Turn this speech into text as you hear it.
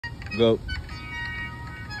Go.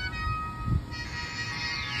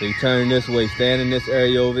 So you turn this way, stand in this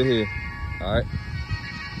area over here. All right.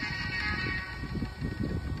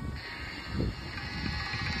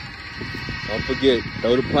 Don't forget,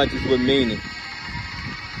 throw the punches with meaning.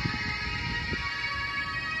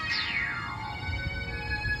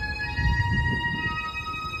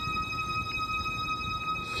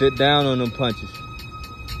 Sit down on them punches.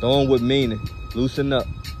 Throw them with meaning. Loosen up.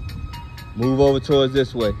 Move over towards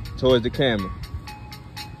this way, towards the camera.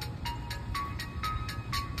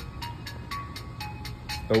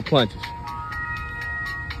 Throw punches.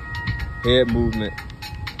 Head movement.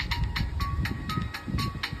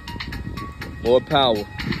 More power.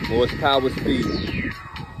 More power speed.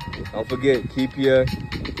 Don't forget, keep your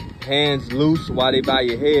hands loose while they by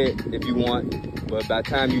your head if you want. But by the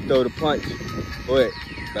time you throw the punch, go ahead.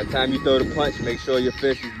 By the time you throw the punch, make sure your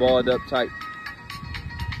fist is balled up tight.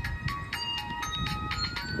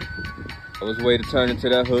 That was a way to turn into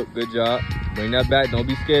that hook. Good job. Bring that back. Don't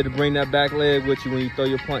be scared to bring that back leg with you when you throw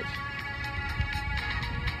your punch.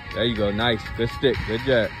 There you go. Nice. Good stick. Good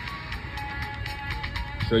jab.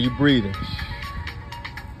 So you breathing.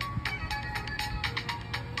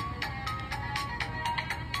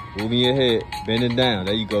 Moving your head. Bending down.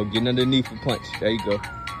 There you go. Getting underneath the punch. There you go.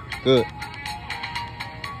 Good.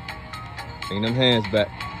 Bring them hands back.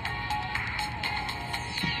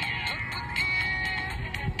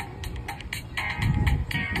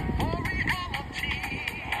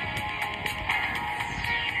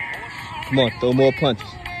 Come on, throw more punches.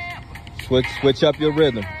 Switch up your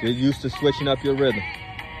rhythm. Get used to switching up your rhythm.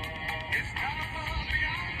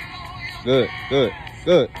 Good, good,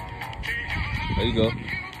 good. There you go.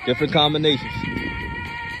 Different combinations.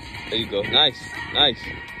 There you go. Nice, nice.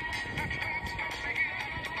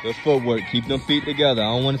 Good footwork. Keep them feet together. I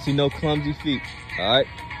don't want to see no clumsy feet. All right.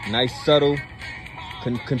 Nice, subtle,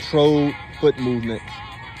 controlled foot movements.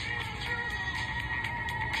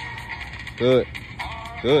 Good.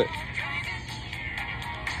 Good.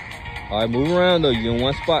 All right, move around though. You're in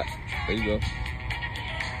one spot. There you go.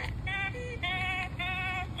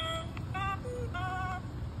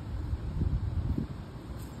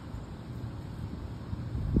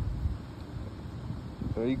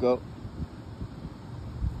 There you go.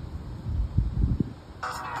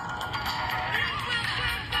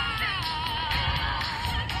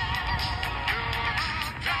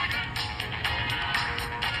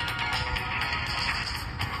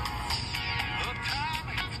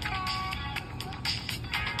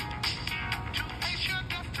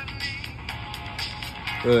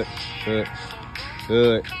 Good, good,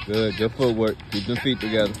 good, good. Good footwork. Keep them feet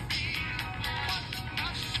together.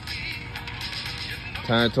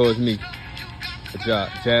 Turn towards me. Good job.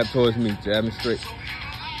 Jab towards me. Jabbing straight.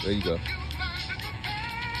 There you go.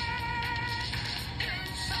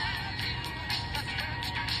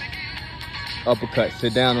 Uppercut.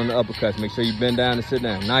 Sit down on the uppercuts. Make sure you bend down and sit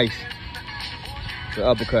down. Nice. The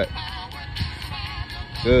uppercut.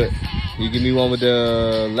 Good. Can you give me one with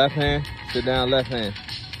the left hand? Sit down, left hand.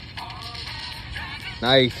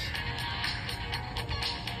 Nice.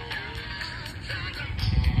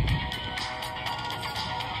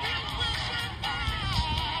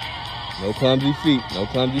 No clumsy feet. No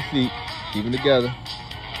clumsy feet. Keep them together.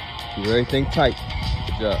 Keep everything tight.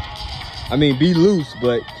 Good job. I mean, be loose,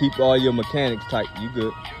 but keep all your mechanics tight. You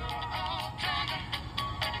good.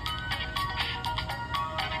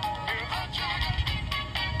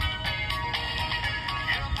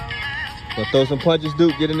 So throw some punches,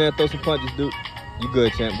 Duke. Get in there and throw some punches, Duke. You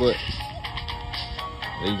good, champ. Good.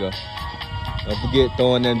 There you go. Don't forget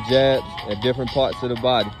throwing them jabs at different parts of the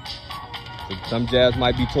body. So some jabs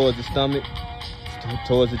might be towards the stomach,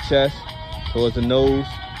 towards the chest, towards the nose,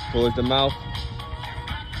 towards the mouth.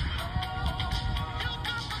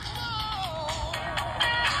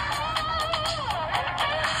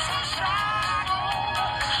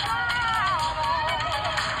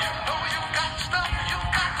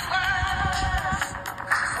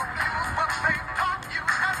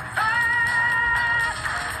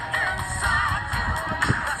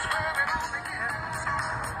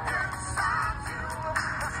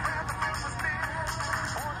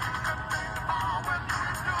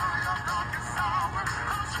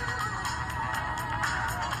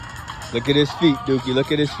 Look at his feet, Dookie.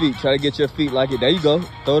 Look at his feet. Try to get your feet like it. There you go.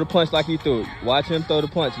 Throw the punch like you threw it. Watch him throw the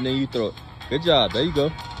punch and then you throw it. Good job. There you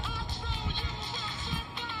go.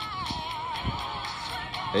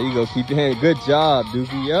 There you go. Keep your hand. Good job,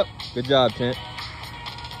 Dookie. Yep. Good job, champ.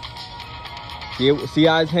 See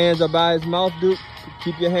how his hands are by his mouth, Duke?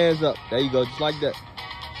 Keep your hands up. There you go. Just like that.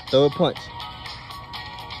 Throw a punch.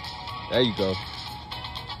 There you go.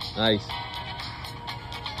 Nice.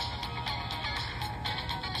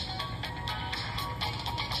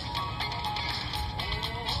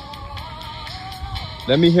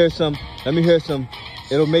 Let me hear some. Let me hear some.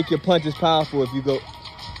 It'll make your punches powerful if you go.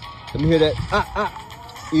 Let me hear that.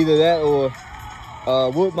 Either that or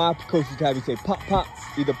what my coach used to have you say, pop, pop.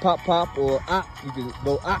 Either pop, pop or You can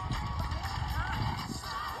go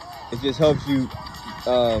It just helps you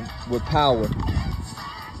with power.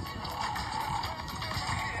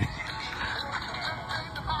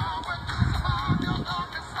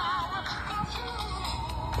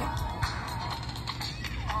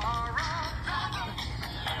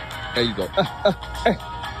 There you go.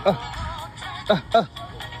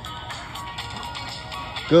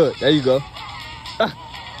 Good. There you go.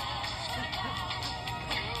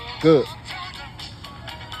 Good.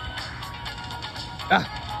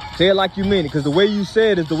 Say it like you mean it, because the way you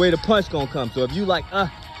say it is the way the punch gonna come. So if you like,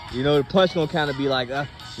 you know, the punch gonna kind of be like,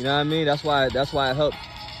 you know what I mean? That's why it helps.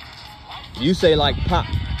 If you say like pop,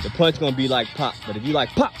 the punch gonna be like pop. But if you like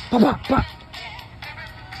pop, pop, pop, pop.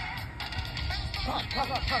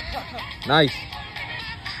 Nice.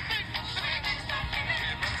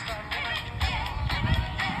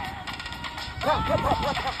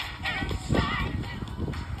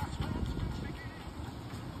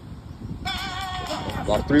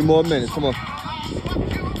 About 3 more minutes. Come on.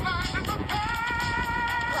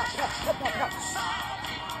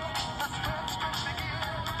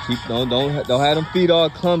 Don't have them feet all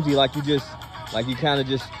clumsy like you kind of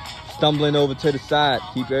just stumbling over to the side.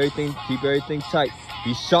 Keep everything tight.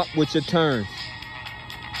 Be sharp with your turns.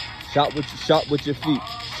 Sharp with your feet.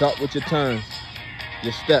 Sharp with your turns.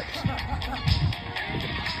 Your steps.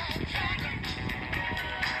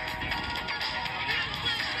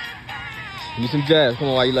 Give me some jabs. Come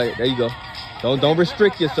on, while you like it. There you go. Don't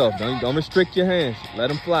restrict yourself. Don't restrict your hands. Let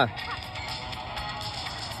them fly.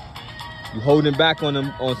 You holding back on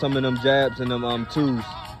some of them jabs and them twos.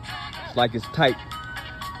 It's like it's tight.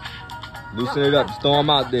 Loosen it up. Just throw them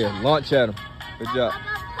out there. Launch at them. Good job.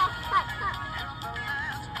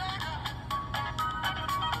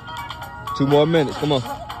 Two more minutes. Come on.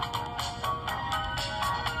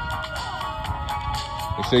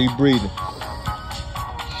 Make sure you're breathing.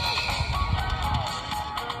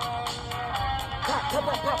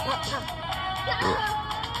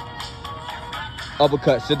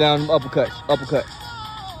 Uppercut, sit down on them uppercuts. Uppercut.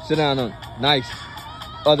 Sit down on it. Nice.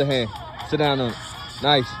 Other hand. Sit down on it.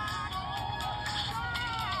 Nice.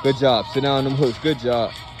 Good job. Sit down on them hooks. Good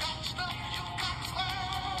job.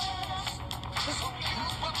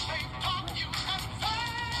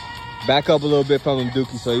 Back up a little bit from him,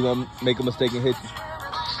 Dookie, so he won't make a mistake and hit you.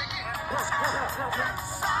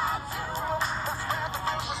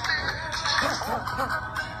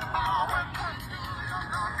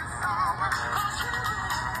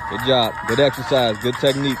 Good job. Good exercise. Good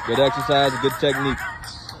technique. Good exercise. Good technique.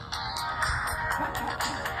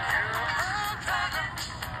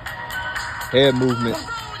 Head movement.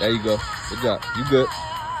 There you go. Good job. You good.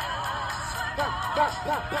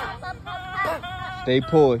 Stay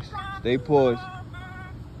poised. Stay poised.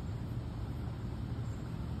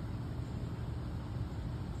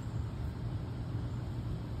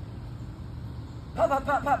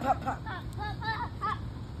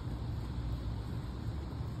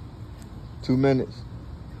 Two minutes.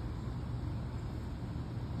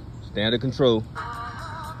 Stay under control.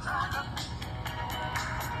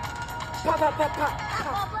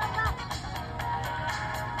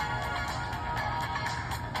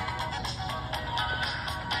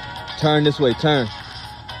 Turn this way, turn.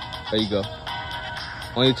 There you go.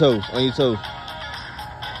 On your toes, on your toes.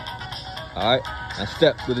 All right, now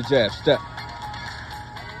step with the jab, step.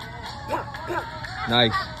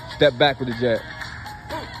 Nice, step back with the jab.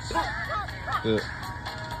 Good.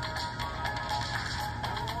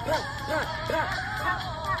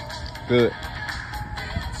 Good.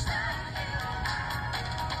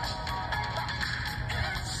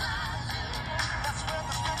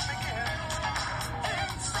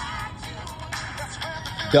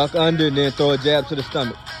 Duck under and then throw a jab to the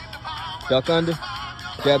stomach. Duck under,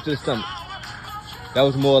 jab to the stomach. That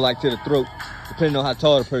was more like to the throat, depending on how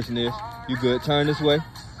tall the person is. You good. Turn this way.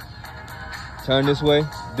 Turn this way.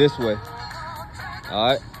 This way. All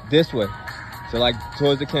right. This way. So like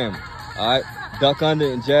towards the camera. All right. Duck under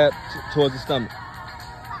and jab towards the stomach.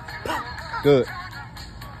 Good.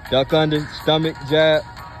 Duck under, stomach jab,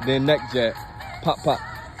 then neck jab. Pop, pop.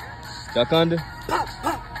 Duck under.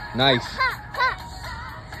 Nice.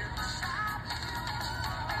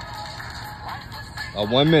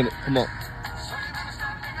 1 minute. Come on.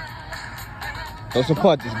 Throw some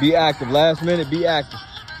punches. Be active. Last minute, be active.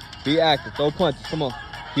 Be active. Throw punches. Come on.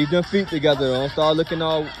 Keep them feet together. Don't start looking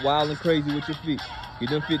all wild and crazy with your feet. Keep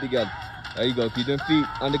them feet together. There you go. Keep them feet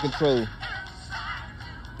under control.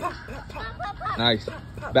 Nice.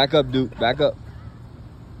 Back up, Duke. Back up.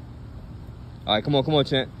 All right, come on,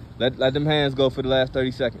 champ. Let them hands go for the last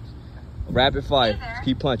 30 seconds. Rapid fire. Just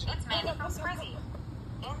keep punching. It's Mandy from Frizzy.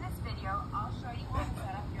 In this video, I'll show you how to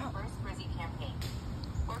set up your first Frizzy campaign.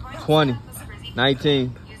 We're going to 20, set up the Frizzy 19,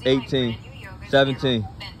 campaign 18, using my brand new yoga 17,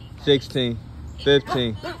 channel, Bendy. 16,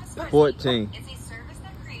 15, 14. It's a service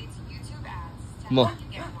that creates YouTube ads to Come on. help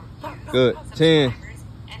you get more views, Good. 10, subscribers,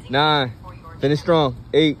 and to 9. get for your Finish channel. strong.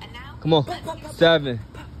 8. And now, Come on. let's get 7,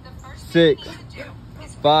 The first 6, thing you need to do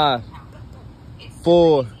is 5, create an account. It's super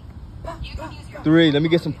 4, easy. You can use your 3. Let me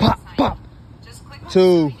get some pop, pop. Just click on the 2,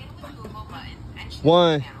 sign in with Google button and choose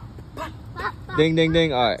 1. your channel. Ding, ding,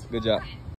 ding. All right. Good job.